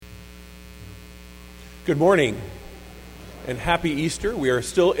Good morning and happy Easter. We are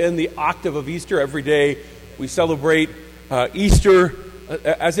still in the octave of Easter. Every day we celebrate Easter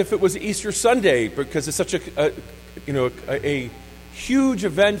as if it was Easter Sunday, because it's such a huge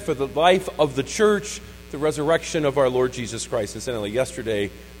event for the life of the church, the resurrection of our Lord Jesus Christ. Incidentally,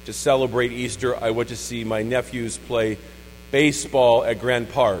 yesterday, to celebrate Easter, I went to see my nephews play baseball at Grand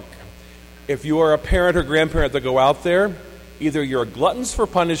Park. If you are a parent or grandparent that go out there, either you're gluttons for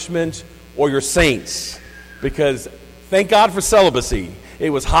punishment or you're saints, because thank God for celibacy. It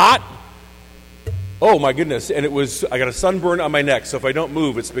was hot. Oh my goodness. And I got a sunburn on my neck, so if I don't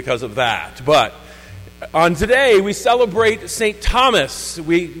move, it's because of that. But on today, we celebrate St. Thomas.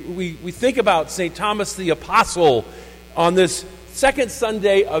 We think about St. Thomas the Apostle on this second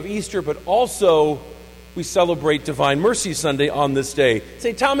Sunday of Easter, but also we celebrate Divine Mercy Sunday on this day.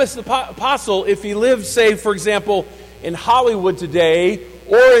 St. Thomas the Apostle, if he lived, say, for example, in Hollywood today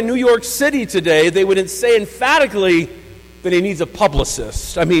or in New York City today, they would say emphatically that he needs a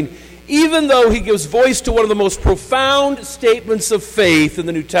publicist. I mean, even though he gives voice to one of the most profound statements of faith in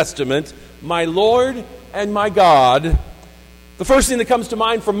the New Testament, my Lord and my God, the first thing that comes to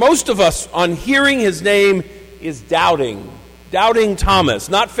mind for most of us on hearing his name is doubting. Doubting Thomas.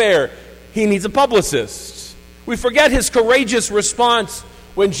 Not fair. He needs a publicist. We forget his courageous response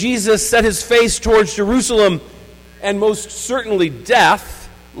when Jesus set his face towards Jerusalem and most certainly death.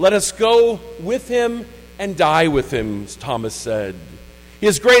 Let us go with him and die with him, Thomas said.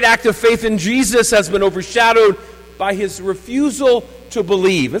 His great act of faith in Jesus has been overshadowed by his refusal to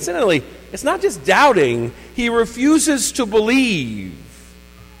believe. Incidentally, it's not just doubting. He refuses to believe.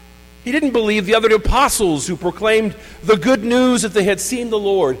 He didn't believe the other apostles who proclaimed the good news that they had seen the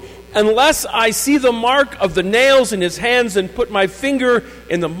Lord. Unless I see the mark of the nails in his hands and put my finger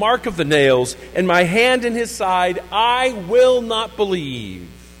in the mark of the nails and my hand in his side, I will not believe.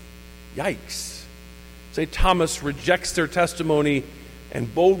 Yikes. St. Thomas rejects their testimony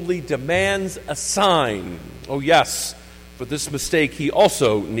and boldly demands a sign. Oh yes, for this mistake he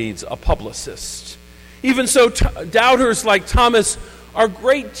also needs a publicist. Even so, doubters like Thomas are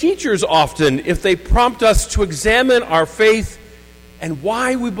great teachers often if they prompt us to examine our faith and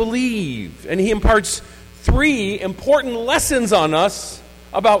why we believe. And he imparts 3 important lessons on us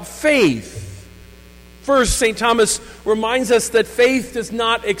about faith. First, St. Thomas reminds us that faith does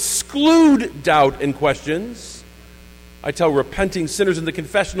not exclude doubt and questions. I tell repenting sinners in the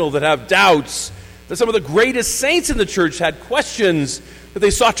confessional that have doubts that some of the greatest saints in the church had questions that they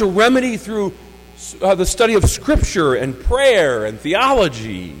sought to remedy through the study of Scripture and prayer and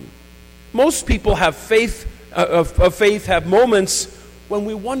theology. Most people have faith have moments when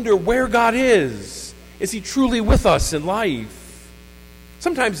we wonder where God is. Is he truly with us in life?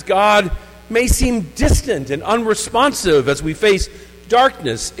 Sometimes God may seem distant and unresponsive as we face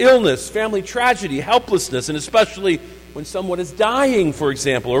darkness, illness, family tragedy, helplessness, and especially when someone is dying, for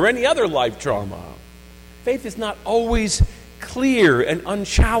example, or any other life trauma. Faith is not always clear and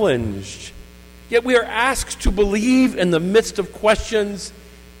unchallenged. Yet we are asked to believe in the midst of questions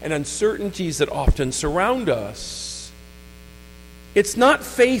and uncertainties that often surround us. It's not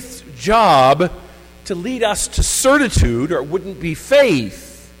faith's job to lead us to certitude, or it wouldn't be faith.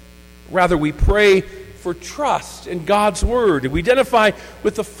 Rather, we pray for trust in God's Word. And we identify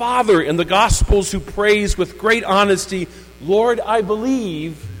with the Father in the Gospels who prays with great honesty, Lord, I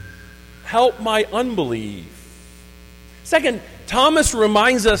believe, help my unbelief. Second, Thomas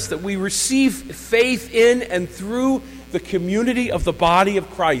reminds us that we receive faith in and through the community of the body of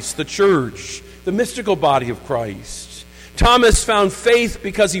Christ, the church, the mystical body of Christ. Thomas found faith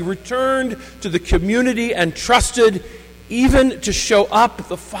because he returned to the community and trusted even to show up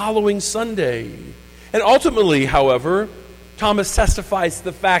the following Sunday. And ultimately, however, Thomas testifies to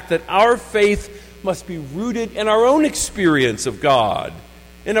the fact that our faith must be rooted in our own experience of God,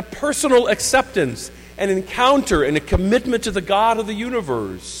 in a personal acceptance, an encounter, and a commitment to the God of the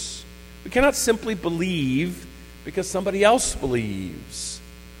universe. We cannot simply believe because somebody else believes.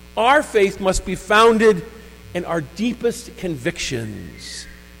 Our faith must be founded in our deepest convictions.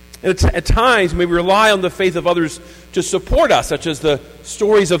 And at times, we rely on the faith of others to support us, such as the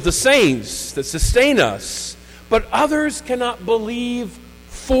stories of the saints that sustain us. But others cannot believe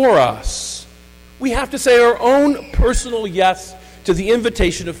for us. We have to say our own personal yes to the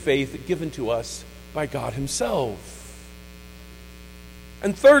invitation of faith given to us by God himself.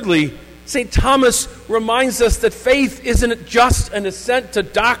 And thirdly, St. Thomas reminds us that faith isn't just an assent to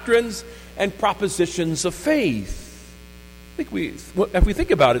doctrines and propositions of faith. If we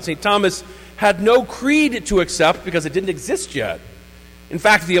think about it, St. Thomas had no creed to accept because it didn't exist yet. In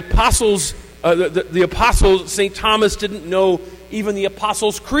fact, the apostles, St. Thomas didn't know even the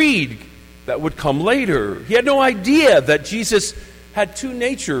Apostles' Creed. that would come later. He had no idea that Jesus had two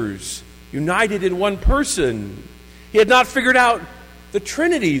natures united in one person. He had not figured out the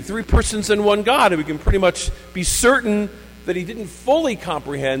Trinity, three persons in one God, and we can pretty much be certain that he didn't fully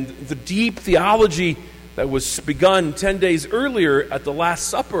comprehend the deep theology that was begun 10 days earlier at the Last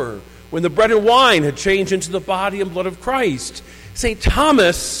Supper, when the bread and wine had changed into the body and blood of Christ. St.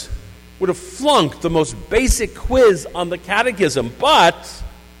 Thomas would have flunked the most basic quiz on the catechism, but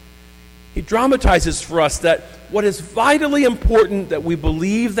he dramatizes for us that what is vitally important, that we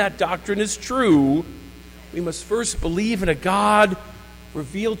believe that doctrine is true, we must first believe in a God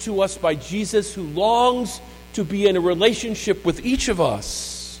revealed to us by Jesus, who longs to be in a relationship with each of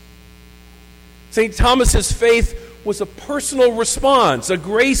us. St. Thomas's faith was a personal response, a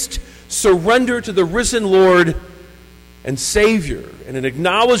graced surrender to the risen Lord and Savior, and an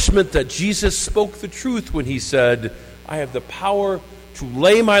acknowledgement that Jesus spoke the truth when he said, I have the power to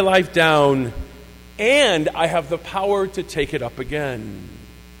lay my life down, and I have the power to take it up again.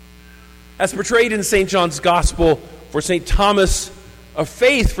 As portrayed in St. John's Gospel, for St. Thomas, a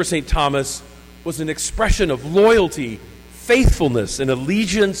faith for St. Thomas was an expression of loyalty, faithfulness, and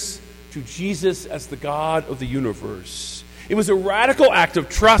allegiance to Jesus as the God of the universe. It was a radical act of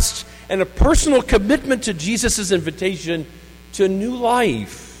trust and a personal commitment to Jesus' invitation to new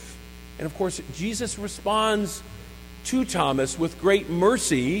life. And of course, Jesus responds to Thomas with great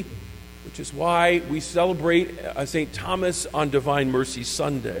mercy, which is why we celebrate St. Thomas on Divine Mercy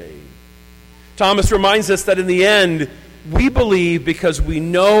Sunday. Thomas reminds us that in the end, we believe because we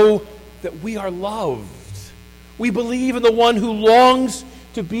know that we are loved. We believe in the one who longs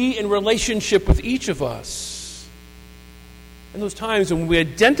to be in relationship with each of us. In those times when we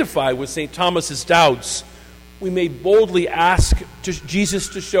identify with St. Thomas's doubts, we may boldly ask Jesus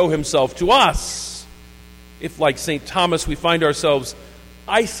to show himself to us. If, like St. Thomas, we find ourselves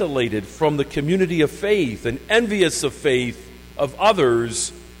isolated from the community of faith and envious of faith of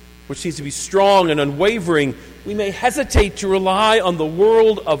others, which seems to be strong and unwavering, we may hesitate to rely on the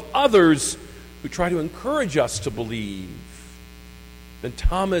world of others who try to encourage us to believe. Then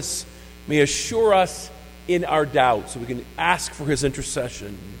Thomas may assure us in our doubts, so we can ask for his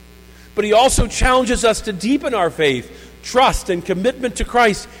intercession. But he also challenges us to deepen our faith, trust, and commitment to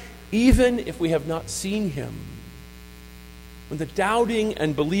Christ, even if we have not seen him. When the doubting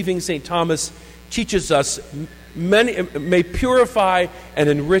and believing St. Thomas teaches us, may purify and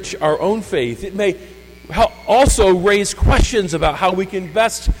enrich our own faith. It may also raise questions about how we can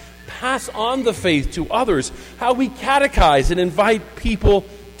best pass on the faith to others, how we catechize and invite people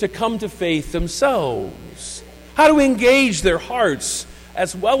to come to faith themselves. How do we engage their hearts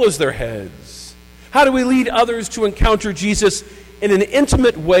as well as their heads? How do we lead others to encounter Jesus in an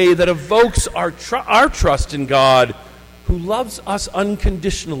intimate way that evokes our trust in God, who loves us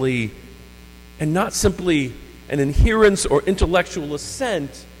unconditionally and not simply an adherence or intellectual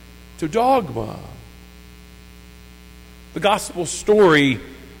assent to dogma? The gospel story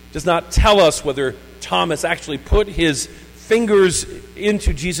does not tell us whether Thomas actually put his fingers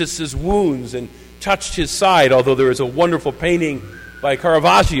into Jesus' wounds and touched his side, although there is a wonderful painting by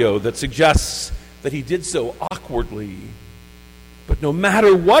Caravaggio that suggests that he did so awkwardly. But no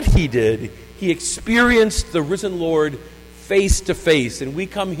matter what he did, he experienced the risen Lord face to face, and we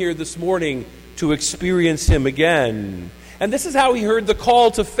come here this morning to experience him again. And this is how he heard the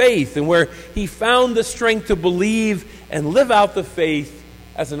call to faith, and where he found the strength to believe and live out the faith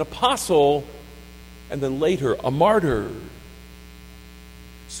as an apostle and then later a martyr.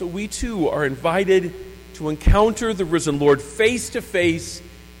 So we too are invited to encounter the risen Lord face to face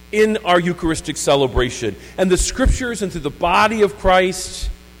in our Eucharistic celebration and the Scriptures and through the body of Christ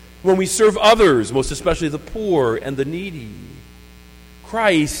when we serve others, most especially the poor and the needy.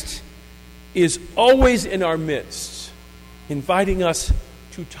 Christ is always in our midst, inviting us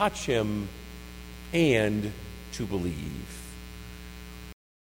to touch him and to believe.